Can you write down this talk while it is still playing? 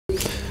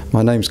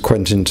My name's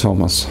Quentin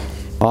Thomas.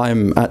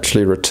 I'm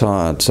actually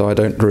retired, so I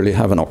don't really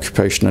have an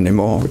occupation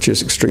anymore, which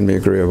is extremely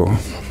agreeable.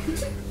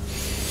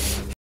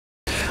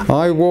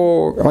 There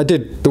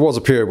was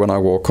a period when I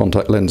wore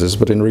contact lenses,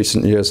 but in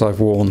recent years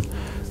I've worn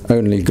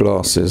only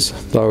glasses.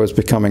 I was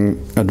becoming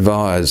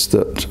advised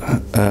that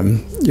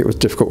it was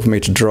difficult for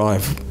me to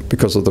drive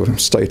because of the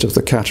state of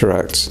the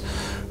cataracts,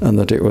 and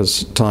that it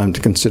was time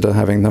to consider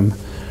having them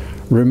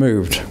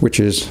removed, which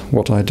is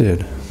what I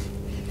did.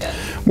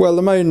 Well,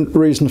 the main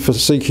reason for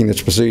seeking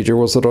this procedure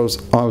was that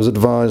I was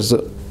advised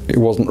that it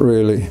wasn't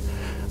really...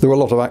 There were a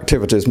lot of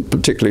activities,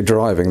 particularly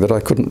driving, that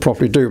I couldn't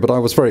properly do, but I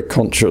was very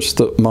conscious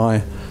that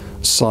my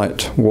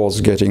sight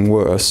was getting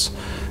worse.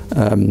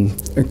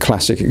 A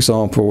classic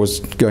example was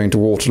going to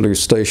Waterloo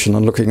Station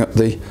and looking at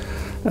the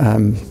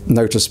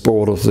notice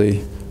board of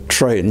the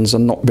trains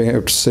and not being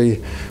able to see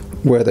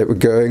where they were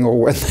going or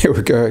when they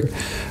were going.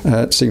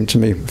 It seemed to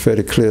me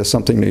fairly clear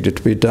something needed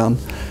to be done.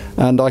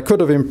 And I could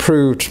have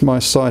improved my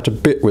sight a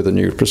bit with a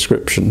new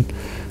prescription,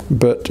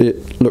 but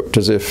it looked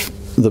as if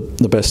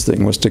the best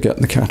thing was to get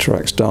the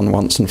cataracts done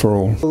once and for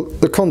all.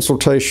 The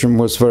consultation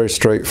was very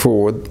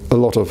straightforward. A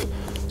lot of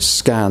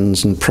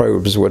scans and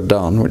probes were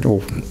done, which were all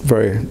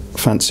very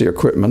fancy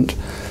equipment,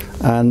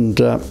 and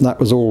that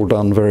was all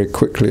done very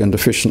quickly and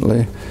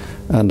efficiently.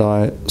 And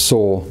I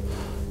saw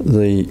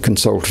the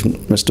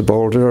consultant, Mr.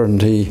 Boulder,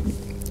 and he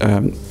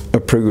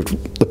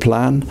approved the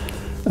plan,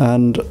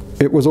 and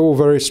it was all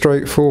very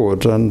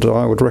straightforward, and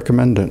I would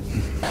recommend it.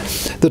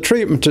 The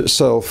treatment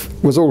itself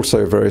was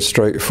also very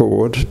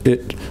straightforward. There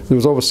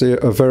was obviously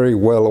a very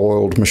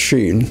well-oiled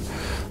machine.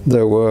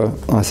 There were,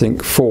 I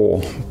think,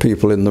 4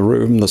 people in the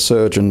room, the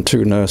surgeon,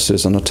 2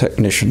 nurses and a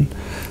technician,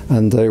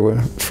 and they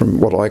were, from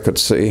what I could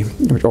see,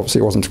 which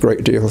obviously wasn't a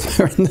great deal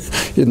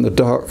in the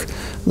dark,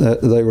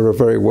 they were a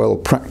very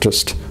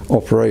well-practiced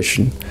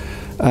operation.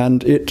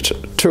 And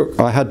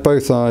I had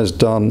both eyes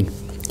done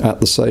at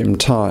the same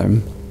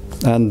time,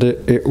 and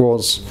it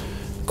was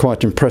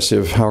quite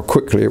impressive how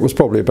quickly. It was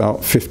probably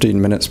about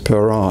 15 minutes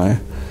per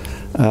eye.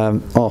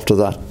 After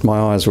that, my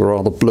eyes were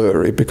rather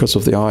blurry because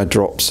of the eye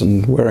drops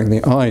and wearing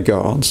the eye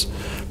guards,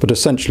 but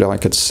essentially I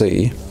could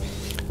see.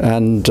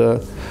 And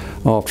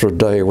after a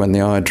day when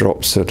the eye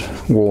drops had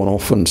worn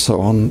off and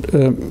so on,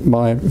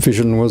 my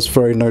vision was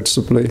very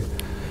noticeably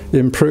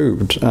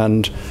improved.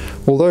 And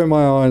although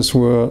my eyes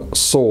were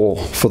sore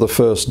for the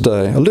first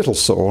day, a little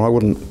sore, I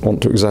wouldn't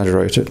want to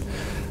exaggerate it,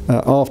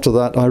 after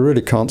that I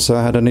really can't say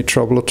I had any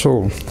trouble at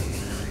all.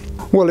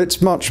 Well,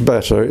 it's much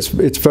better. It's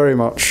very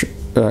much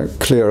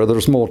clearer.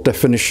 There's more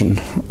definition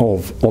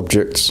of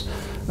objects,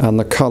 and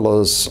the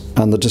colours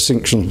and the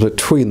distinctions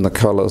between the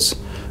colours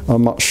are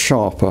much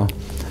sharper.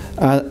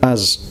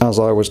 As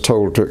I was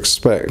told to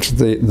expect,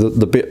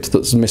 the bit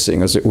that's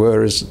missing, as it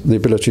were, is the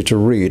ability to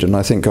read, and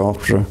I think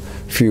after a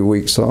few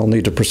weeks I'll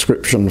need a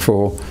prescription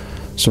for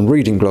some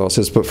reading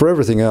glasses, but for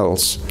everything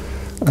else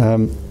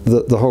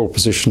the whole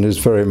position is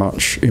very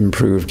much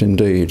improved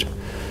indeed,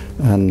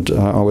 and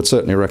I would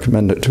certainly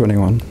recommend it to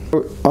anyone.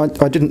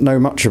 I didn't know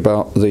much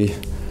about the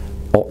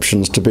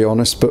options, to be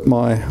honest, but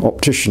my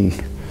optician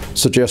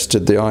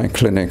suggested the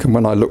My-iClinic, and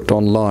when I looked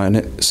online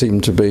it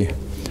seemed to be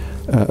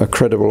a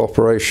credible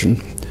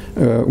operation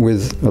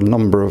with a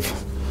number of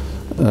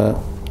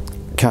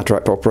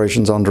cataract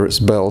operations under its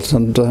belt,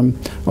 and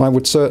I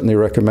would certainly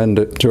recommend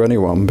it to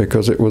anyone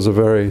because it was a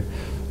very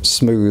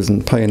smooth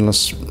and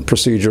painless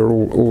procedure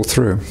all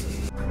through.